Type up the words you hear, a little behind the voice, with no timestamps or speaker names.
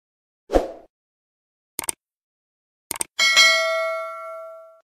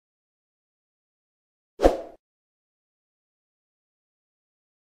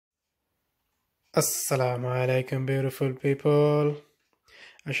Assalamu alaikum beautiful people.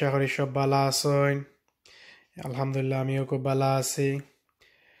 আশা করি সব ভালো আছেন। আলহামদুলিল্লাহ আমিও খুব ভালো আছি।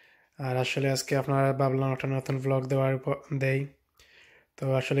 আর আসলে আজকে আপনারা ভাবলাম একটা নতুন ব্লগ দেই। তো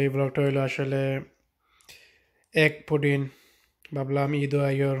আসলে এই ব্লগটা হইলো আসলে এক পুডিং। ভাবলাম ঈদ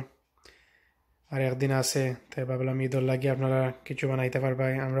আইয়র আর একদিন আছে, তাই ভাবলাম ঈদর লাগে আপনারা কিছু বানাইতে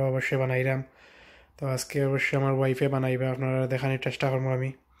পারবেন, আমরা অবশ্যই বানাইলাম। তো আজকে অবশ্যই আমার ওয়াইফে বানাইবে, আপনারা দেখানোর চেষ্টা করবো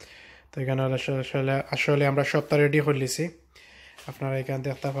আমি। তো এখানে আসলে আমরা সবটা রেডি করে লিছি। আপনারা এখানে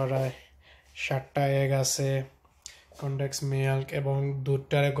দেখতে পারেন 7টা এগ আছে, কনডেক্স মিল্ক এবং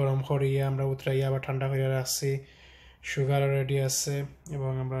দুধটারে গরম করিয়ে আমরা উতরাইয়া আবার ঠান্ডা করে রাখছি। সুগারও রেডি আছে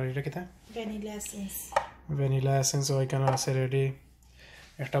এবং আমরা এটা কিতা ভ্যানিলা এসেন্স ওইখানে আছে রেডি।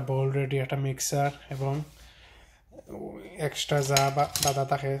 একটা বোল রেডি, একটা মিক্সার এবং এক্সট্রা যা বাদা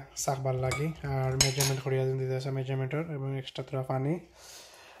থাকে চাকবার লাগি আর মেজারমেন্ট করিয়া দিতে আছে মেজারমেন্টের এবং এক্সট্রা তোরা পানি।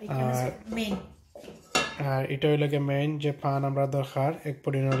 আর এটা হইল মেইন যে পান আমরা দরকার এক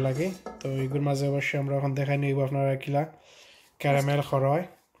পুডিনের লাগে। তো এইগুলোর মাঝে অবশ্যই আমরা এখন দেখাই নিব আপনারা কিলা ক্যারামেল খরয়।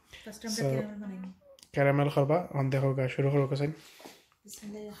 ক্যারামেল করবা এখন দেখো শুরু করো কোথায়।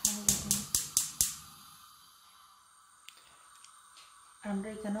 আমরা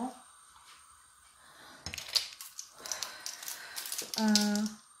এখানে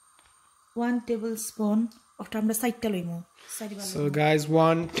 1 tablespoon ওটা আমরা সাইডটা লইমু। So guys,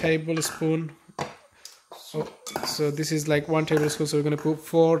 1 tablespoon. So this is like 1 tablespoon, so we're going to put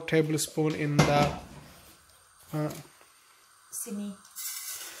 4 tablespoon in the sini.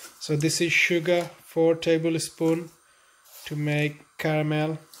 So this is sugar, 4 tablespoon to make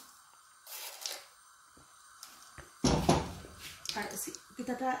caramel.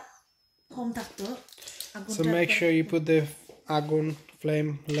 So make sure you put the agun flame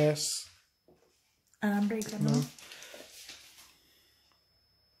less.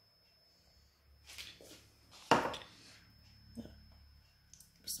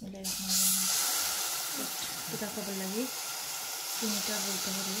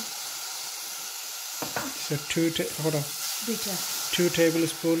 So 2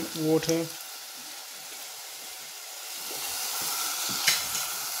 tablespoon water.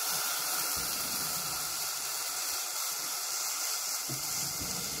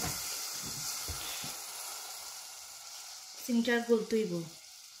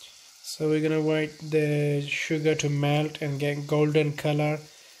 So we're gonna wait the sugar to melt and get golden color.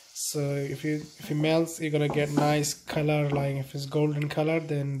 So if it melts, you're gonna get nice color. Like if it's golden color,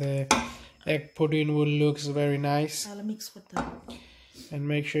 then the egg pudding will look very nice. And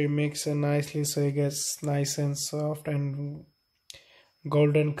make sure you mix it nicely so it gets nice and soft and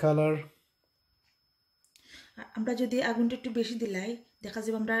golden color. আমরা যদি আগুনটা একটু বেশি দিলাই দেখা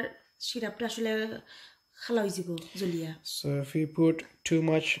যাবে আমরা সিরাপটা আসলে খালা হই যাব জ্বলিয়া। So if you put too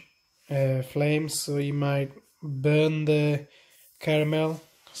much flame, so you might burn the caramel.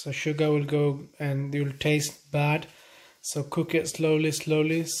 So sugar will go and it will taste bad. So cook it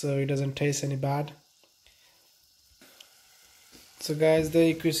slowly so it doesn't taste any bad. So guys, there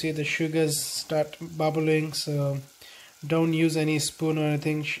you can see the sugars start bubbling. So don't use any spoon or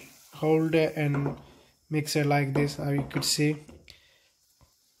anything. Hold it and mix it like this, how you could see,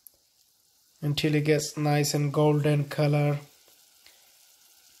 until it gets nice and golden color.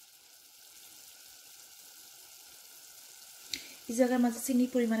 এই জায়গার মাঝে চিনি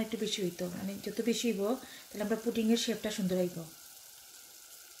পরিমাণ একটু বেশি হইতো, মানে যত বেশি হইব তাহলে আমরা পুডিং এর শেপটা সুন্দর হইব।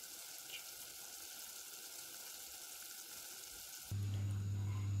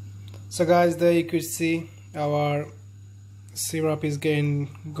 So guys, there you could see our syrup is getting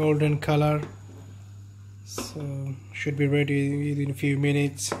golden color, so should be ready in a few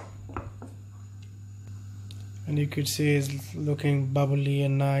minutes. And you could see it's looking bubbly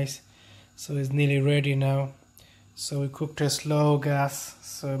and nice, so it's nearly ready now. So we cooked a slow gas,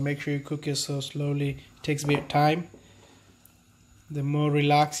 so make sure you cook it so slowly, it takes a bit of time. The more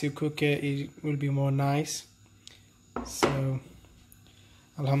relaxed you cook it, it will be more nice. So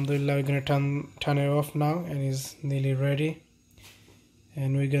alhamdulillah, we're gonna turn it off now and it's nearly ready, and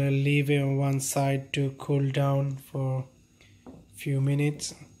we're gonna leave it on one side to cool down for a few minutes.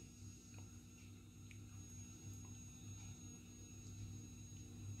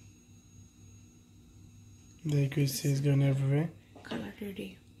 There you can see it's going everywhere. Color ready.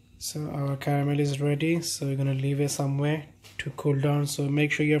 So our caramel is ready, so we're gonna leave it somewhere to cool down. So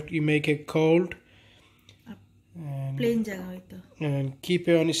make sure you make it cold and plain জায়গা হইতো, and keep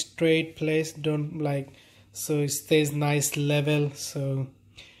it on a straight place, don't like, so it stays nice level, so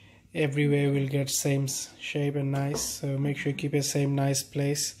everywhere will get same shape and nice. So make sure you keep it same nice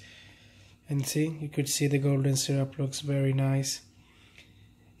place, and see, you could see the golden syrup looks very nice.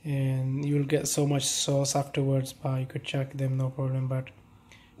 and you'll get so much sauce afterwards, but you could check them, no problem, but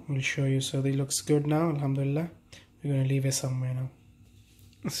we'll show you. So they looks good now, alhamdulillah. We're gonna leave it somewhere now.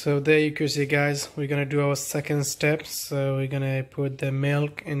 So there you can see, guys, we're gonna do our second step. So we're gonna put the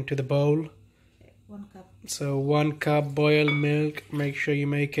milk into the bowl. 1 cup. So 1 cup boiled milk. Make sure you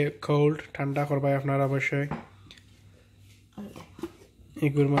make it cold. ঠান্ডা করবা আপনারা অবশ্যই।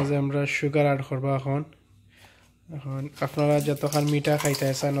 এগুলোর মাঝে আমরা sugar add করব এখন আপনারা যতক্ষণ মিঠা খাইতে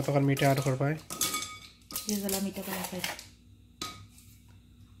চান ততক্ষণ মিঠা অ্যাড করবা। যেগুলা মিঠা খাই।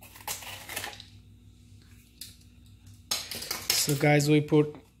 So guys, we put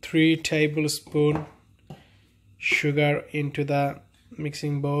 3 tablespoons sugar into the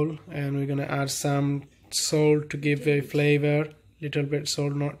mixing bowl, and we're gonna add some salt to give a flavor, little bit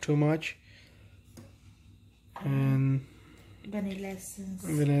salt, not too much, and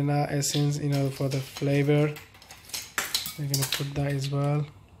vanilla essence, you know, for the flavor. We're gonna put that as well.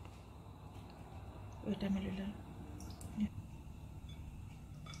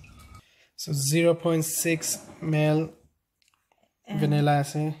 So 0.6 ml vanilla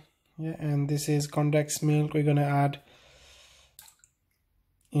essence, yeah, and this is condensed milk. We're gonna add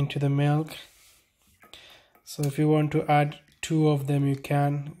into the milk. So if you want to add 2 of them, you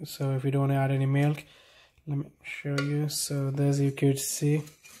can. So if you don't want to add any milk, let me show you. So there's, you could see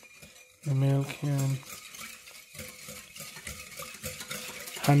the milk, and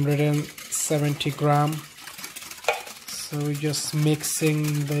 170 gram. So we're just mixing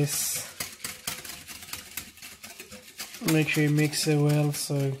this. Make sure you mix it well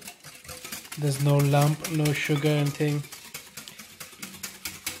so there's no lump, no sugar, anything.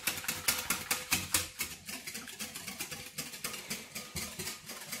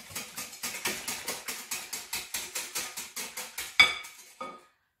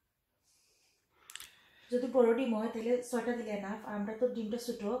 যদি বড় ডিম হয় তাহলে 6টা দিলে না, আমরা তো ডিমটা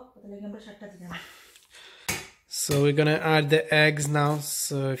ছোট তাহলে আমরা 7টা দিলাম। So we're gonna add the eggs now.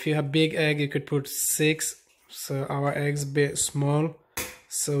 So if you have big egg, you could put 6. So our eggs bit small,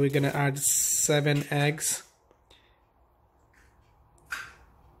 so we're gonna add 7 eggs.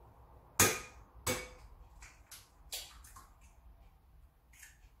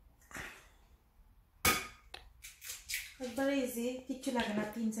 একবারে ইজি, কিছু লাগে না,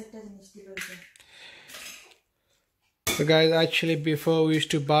 3-4টা জিনিস দিলে হয়ে যায়। So guys, actually before we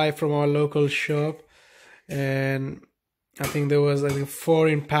used to buy from our local shop, and I think there was 4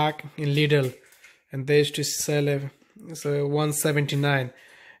 in pack in Lidl, and they used to sell it, so 179,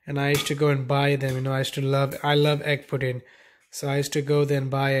 and I used to go and buy them. You know, I love egg pudding, so I used to go there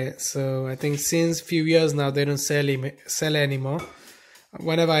and buy it. So I think since few years now they don't sell anymore.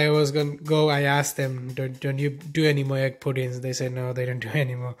 Whenever I was gonna go, I asked them, don't you do any more egg puddings? They said no, they don't do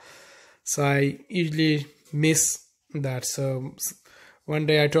anymore. So I usually miss that. So one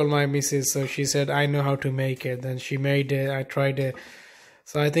day I told my missus, so she said I know how to make it. Then she made it, I tried it.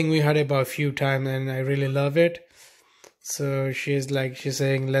 So I think we had it about a few times, and I really love it. So she's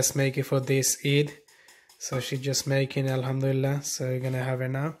saying let's make it for this Eid. So she's just making it, alhamdulillah. So we're gonna have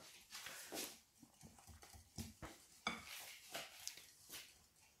it now.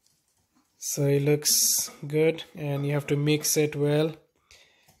 So it looks good, and you have to mix it well.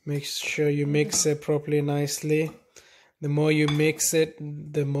 Make sure you mix it properly, nicely. The more you mix it,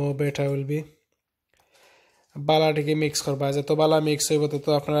 the more better it will be. বালাটিকে mix করবা, যত বালা mix হইব তত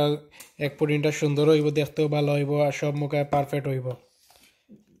আপনার এক পুডিংটা সুন্দর হইব, দেখতেও ভালো হইব, আর সব মুখে পারফেক্ট হইব।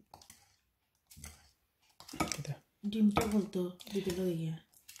 ডিমটা বলতো দিতে লইয়া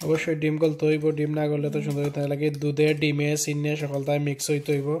অবশ্যই ডিম গলতে হইব, ডিম না গললে তো সুন্দর হইতে লাগে। দুধে, ডিমে, চিনি সকলটাই মিক্স হইতে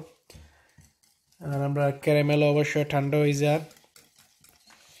হইব। আর আমরা ক্যারামেল অবশ্যই ঠান্ডা হয়ে যায়।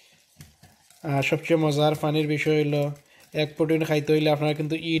 আর সবচেয়ে মজার পানির বিষয় হইলো এক পুডিং খাইতে হইলে আপনার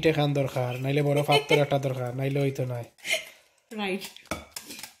কিন্তু ইট এখান দরকার, নাইলে বড় পাত্র একটা দরকার, নাইলে হইতো নাই। রাইট।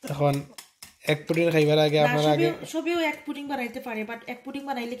 এখন এক পুডিং খাইবার আগে আপনার আগে সবেও এক পুডিং বানাইতে পারে, বাট এক পুডিং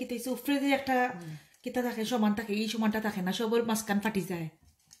বানাইলে কি তাইছে উপরে যে একটা কিতা থাকে সমান থাকে, এই সমানটা থাকে না, সবর মাঝখান ফাটি যায়।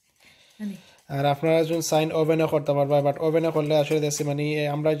 আর আপনারা যখন সাইন ওভেনে করতে পারবা, বাট ওভেনে করলে আসলে দেখছি মানে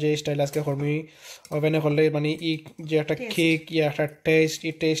আমরা যে স্টাইল আজকে কর্মী ওভেনে করলে মানে ই যে একটা কেক ইয়া একটা টেস্ট,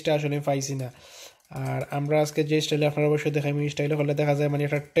 এই টেস্টটা আসলে পাইছি না। আর আমরা আজকে যে স্টাইলে আপনারা অবশ্যই দেখাই, এই স্টাইলে করলে দেখা যায় মানে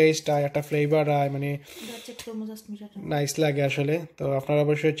একটা টেস্ট আর একটা ফ্লেভার আর মানে নাইস লাগে আসলে। তো আপনারা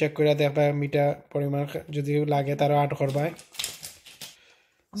অবশ্যই চেক করে দেখবা মিঠা পরিমাণ যদি লাগে তারও অ্যাড করবা।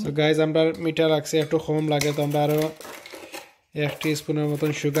 সো গাইজ আমরা মিঠা লাগছে একটু কম লাগে, তো আমরা আরও 1 টিস্পুনের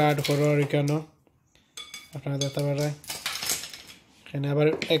মতন সুগার অ্যাড করো। আর কেন আপনারা দেখতে পারেন এখানে আবার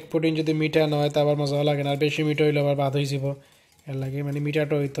এক পুডিং যদি মিঠা নয় তা আবার মজাও লাগে না, আর বেশি মিঠা হইলে আবার বাদ হয়ে যাব। এর লাগে মানে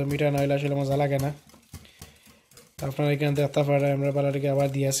মিঠাটা হইতো, মিঠা নইলে আসলে মজা লাগে না। আপনারা এখানে দেখতে পারেন আমরা বালাটিকে আবার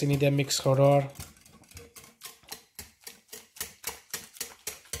দিয়া চিনি দিয়ে মিক্স করার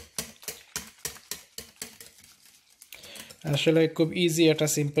আসলে খুব ইজি একটা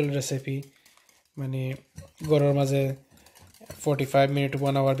সিম্পল রেসিপি মানে গরমের মাঝে 45 মিনিট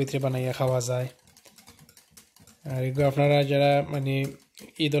 1 আওয়ার ভিতরে বানাইয়া খাওয়া যায় আর এগুলো আপনারা যারা মানে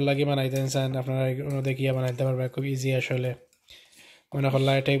ঈদের লাগে বানাইতেন চান আপনারা এগুলো দেখিয়া বানাইতে পারবেন খুব ইজি আসলে মনে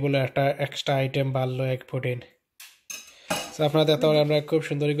করলাম এটাই বলে একটা এক্সট্রা আইটেম বাড়লো এক প্রোটিন তো আপনারা দেখতে পারেন আমরা খুব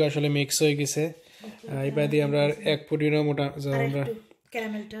সুন্দর করে আসলে মিক্স হয়ে গেছে এবার দিয়ে আমরা এক প্রোটিনও মোটা আমরা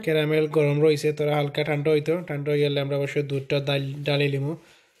ক্যারামেল গরম রয়েছে তোরা হালকা ঠান্ডা হইতো ঠান্ডা হয়ে গেলে আমরা অবশ্যই দুধটা ডালি লিমু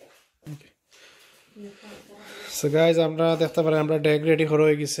সো গাইজ আমরা দেখতে পারেন আমরা ডেক রেডি করে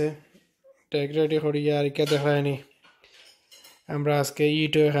হয়ে গেছে ডেক রেডি করিয়া আর কে দেখায়নি আমরা আজকে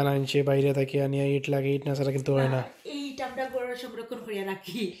ইটও এখানে আনছি বাইরে থেকে আনিয়া ইট লাগে ইট না ছাড়া কিন্তু হয় না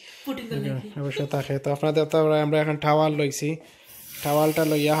অবশ্যই থাকে তো আপনারা দেখতে পারেন আমরা এখন টাওয়াল লইছি টাওয়ালটা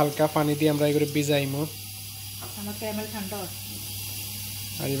লইয়া হালকা পানি দিয়ে আমরা এগুলো ভিজাইমু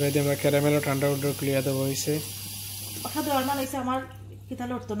আর এবার দিয়ে আমরা ক্যারামেলও ঠান্ডা উড্ডো ক্লিয়ার দেবো হয়েছে আমার কিতা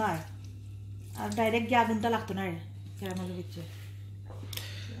লড়তো না আর ডাইরেক্ট গিয়ে আগুনটা লাগতো না ক্যারামেলের ভিতরে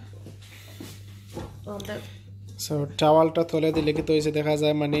সো টাওয়ালটা তলে দিলে কি হয়েছে দেখা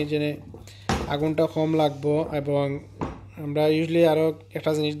যায় মানে যে আগুনটা কম লাগবো এবং আমরা ইউজুয়ালি আরও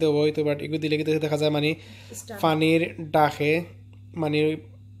একটা জিনিস দেবো হয়তো বাট এগুলো দিলে কি দেখা যায় মানে পানির ডাকে মানে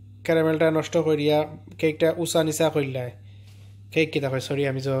ক্যারামেলটা নষ্ট করিয়া কেকটা উঁচা নিচা করলায় কেক কিতা হয় সরি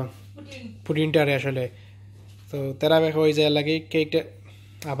আমি তো পুডিংটারে আসলে তো তেরা বেশ হয়ে যায় লাগে কেকটা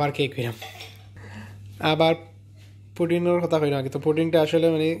আবার কেক হইলাম আবার পুডিংয়ের কথা কই না কিন্তু পুডিংটা আসলে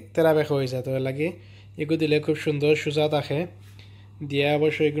মানে তেরা বেশ হয়ে যায় তো লাগে এগুলো দিলে খুব সুন্দর সোজা থাকে দিয়া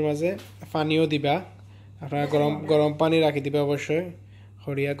অবশ্যই এগুলোর মাঝে পানিও দিবা আপনারা গরম পানি রাখি দিবা অবশ্যই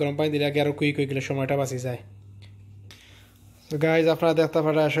হরিয়া গরম পানি দিলে আগে আরও কুইক হয়ে গেলে সময়টা বাঁচি যায় তো গাইজ আপনারা দেখতে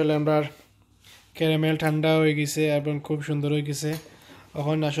পারে আসলে আমরা ক্যারামেল ঠান্ডা হয়ে গেছে এবং খুব সুন্দর হয়ে গেছে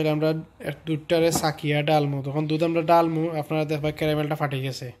তখন আসলে আমরা দুধটারে সাকিয়া ডালমু তখন দুধ আমরা ডালমু আপনারা দেখবা ক্যারামেলটা ফাটে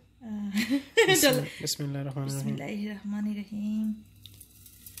গেছে বিসমিল্লাহির রহমানির রহিম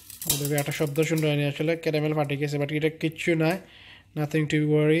ওদের একটা শব্দ শুনতে হয়নি আসলে ক্যারামেল ফাটে গেছে বাট এটা কিচ্ছু নয় নাথিং টু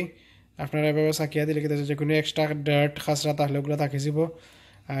ওয়ারি আপনারা এভাবে সাকিয়া দিলে কিন্তু যে কোনো এক্সট্রা ডার্ট খাসরা থাকলে ওগুলো থাকে যাব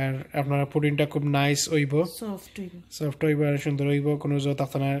আর আপনার পুডিংটা খুব নাইস হইব সফট হইব আর সুন্দর হইব কোনো জোর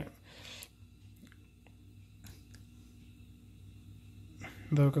থাকতো না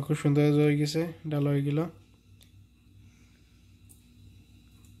দরকার খুব সুন্দর হয়ে গেছে ডাল হয়ে গেল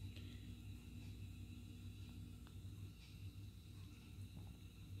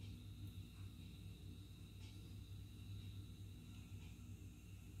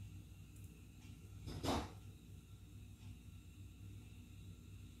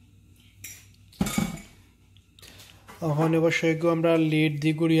এখন অবশ্যই আমরা লিড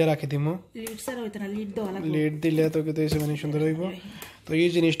দিয়ে গুড়িয়ে রাখি দিব লিড দিলে তো কিন্তু মানে সুন্দর হইব তো এই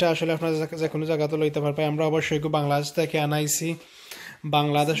জিনিসটা আসলে আপনারা যে কোনো জায়গাতে লইতে পারবেন আমরা অবশ্যই বাংলাদেশ থেকে আনাইছি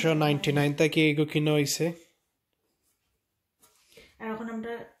বাংলাদেশের 99 থেকে এগুলো কিনে হয়েছে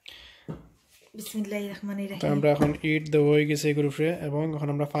আমরা এখন ইট দেবো হয়ে গেছে এগুলো এবং এখন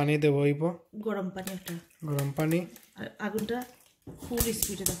আমরা পানি দেবো হইব গরম পানি আগুনটা ফুল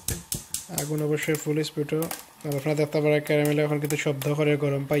স্পিডে রাখতে আগুন অবশ্যই ফুল স্পিডও আর আপনারা দেখতে পারেন ক্যারামেলে এখন কিন্তু শব্দ করে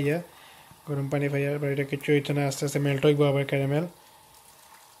গরম পানি পাইয়া এটা কিছু হইতে না আস্তে আস্তে মেল্ট হইব আবার ক্যারামেল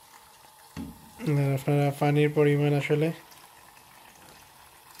আপনারা পানির পরিমাণ আসলে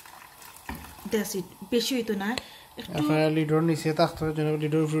বেশি হইতো না আপনারা লিডর নিচে থাকতো যেন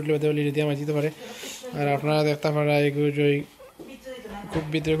লিডর ফ্রুট লিড দিয়ে মাঝে দিতে পারে আর আপনারা দেখতে পারেন এগুলো খুব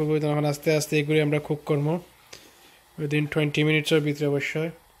ভিতরে খুব হইতো এখন আস্তে আস্তে এগুলি আমরা কুক করবো উইদিন 20 মিনিটসের ভিতরে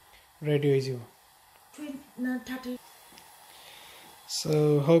অবশ্যই ready হয়ে যাব so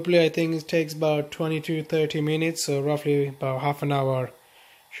hopefully I think it takes about 20 to 30 minutes so roughly about half an hour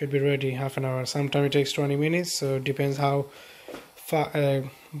should be ready half an hour sometimes it takes 20 minutes so it depends how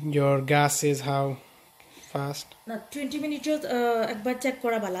your gas is how fast না 20 minutes একবার check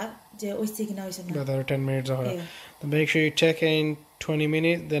করা bala যে হইছে কিনা হইছে না whether 10 minutes or so make sure you check in 20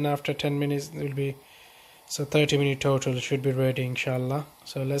 minutes then after 10 minutes it will be so 30 minutes total should be ready inshallah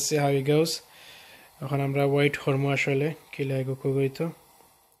so let's see how it goes এখন আমরা wait করবো আসলে কি লাগবে কইতো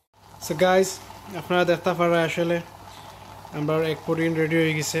সো গাইস আপনারা দেখতে পারেন আসলে আমরা এক পুডিং রেডি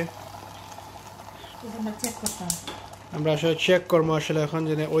হয়ে গেছে আমরা আসলে চেক করবো আসলে এখন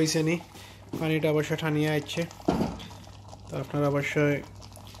যে ওইছে নি পানিটা অবশ্যই ঠানিয়ে আসছে তো আপনারা অবশ্যই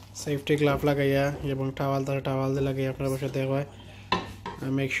সেফটি গ্লাভ লাগাইয়া এবং টাওয়াল দিয়ে লাগাইয়া আপনারা অবশ্যই দেখবেন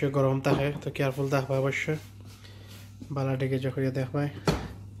মেক শিওর গরম থাকে তো কেয়ারফুল থাকবে অবশ্যই বালাটিকে যখন দেখবে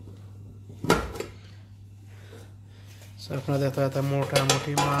আপনাদের এত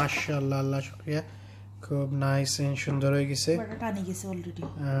মোটামুটি মাশাআল্লাহ, আল্লাহ শুকরিয়া, খুব নাইস এন্ড সুন্দর হয়ে গেছে। টানি গেছে অলরেডি।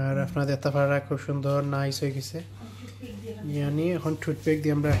 আর আপনাদের তাফারা খুব সুন্দর নাইস হয়ে গেছে। ইয়ানি এখন টুথপিক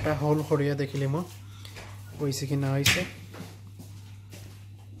দিয়ে আমরা একটা হোল করিয়া দেখিলিম হয়েছে কি না হয়েছে।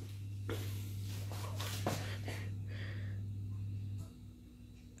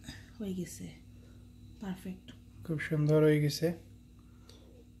 হয়ে গেছে পারফেক্ট, খুব সুন্দর হয়ে গেছে।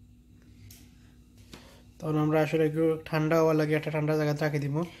 তখন আমরা আসলে একটু ঠান্ডা হওয়ার লাগে একটা ঠান্ডা জায়গাতে রাখি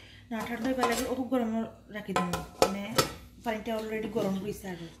দিব। না ঠান্ডা হয়ে গেলে খুব গরম রাখি দিব, মানে পানিটা অলরেডি গরম হয়েছে।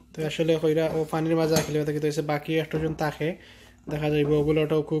 আর তো আসলে কইরা ও পানির মাঝে রাখলে থাকে তো বাকি একজন থাকে দেখা যাইব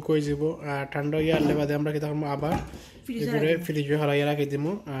ওগুলোটাও কুক হয়ে যাব। আর ঠান্ডা হয়ে আসলে বাদে আমরা কি তখন আবার ফ্রিজে হরাইয়া রাখি দিব।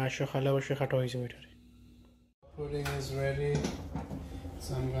 আর সকালে অবশ্যই খাটো হয়ে যাবে। এটারে pudding is ready, so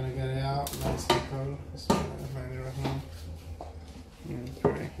I'm gonna get it out nice and cold. Bismillahirrahmanirrahim.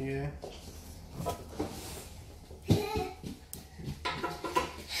 Put it here.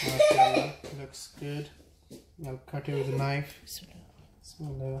 Mashallah, looks good. I'll cut it with a knife.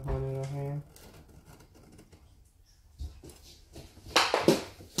 Bismillahirrahmanirrahim.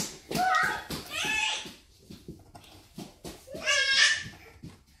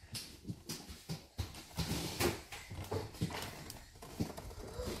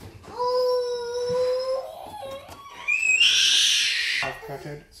 I've cut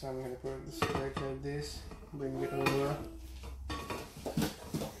it, so I'm going to put it straight like this, bring it over,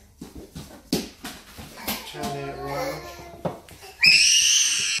 turn it around.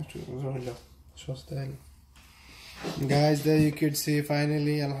 Guys, there you could see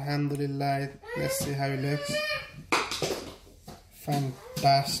finally, alhamdulillah. Let's see how it looks.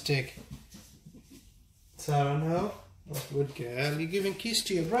 Fantastic. So now, oh, good girl, you're giving kiss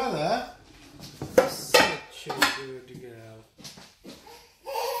to your brother. Such a good girl.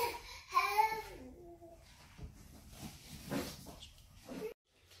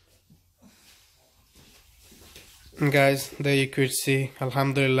 Guys, there you could see,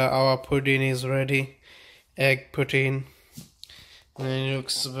 alhamdulillah, our pudding is ready. Egg pudding, and it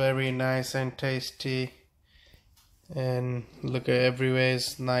looks very nice and tasty, and look at everywhere is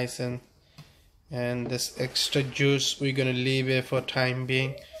nice, and this extra juice we're gonna leave it for time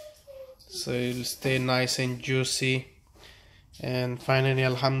being so it'll stay nice and juicy. And finally,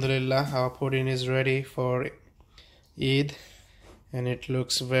 alhamdulillah, our pudding is ready for Eid, and it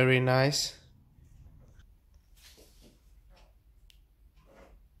looks very nice.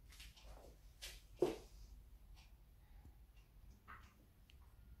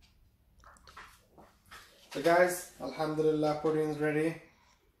 So guys, alhamdulillah, pudding is ready.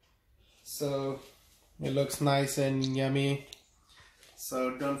 So it looks nice and yummy. So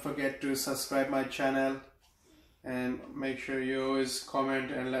don't forget to subscribe my channel and make sure you always comment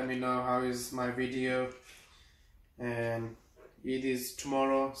and let me know how is my video. And Eid is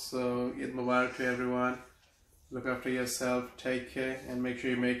tomorrow, so Eid Mubarak to everyone. Look after yourself, take care, and make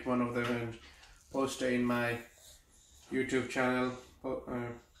sure you make one of them and post it in my YouTube channel.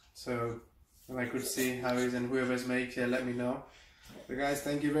 So I could see how it is, and whoever's makes it, let me know. So guys,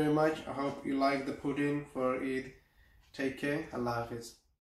 thank you very much. I hope you like the pudding for Eid. Take care. Allah Hafiz.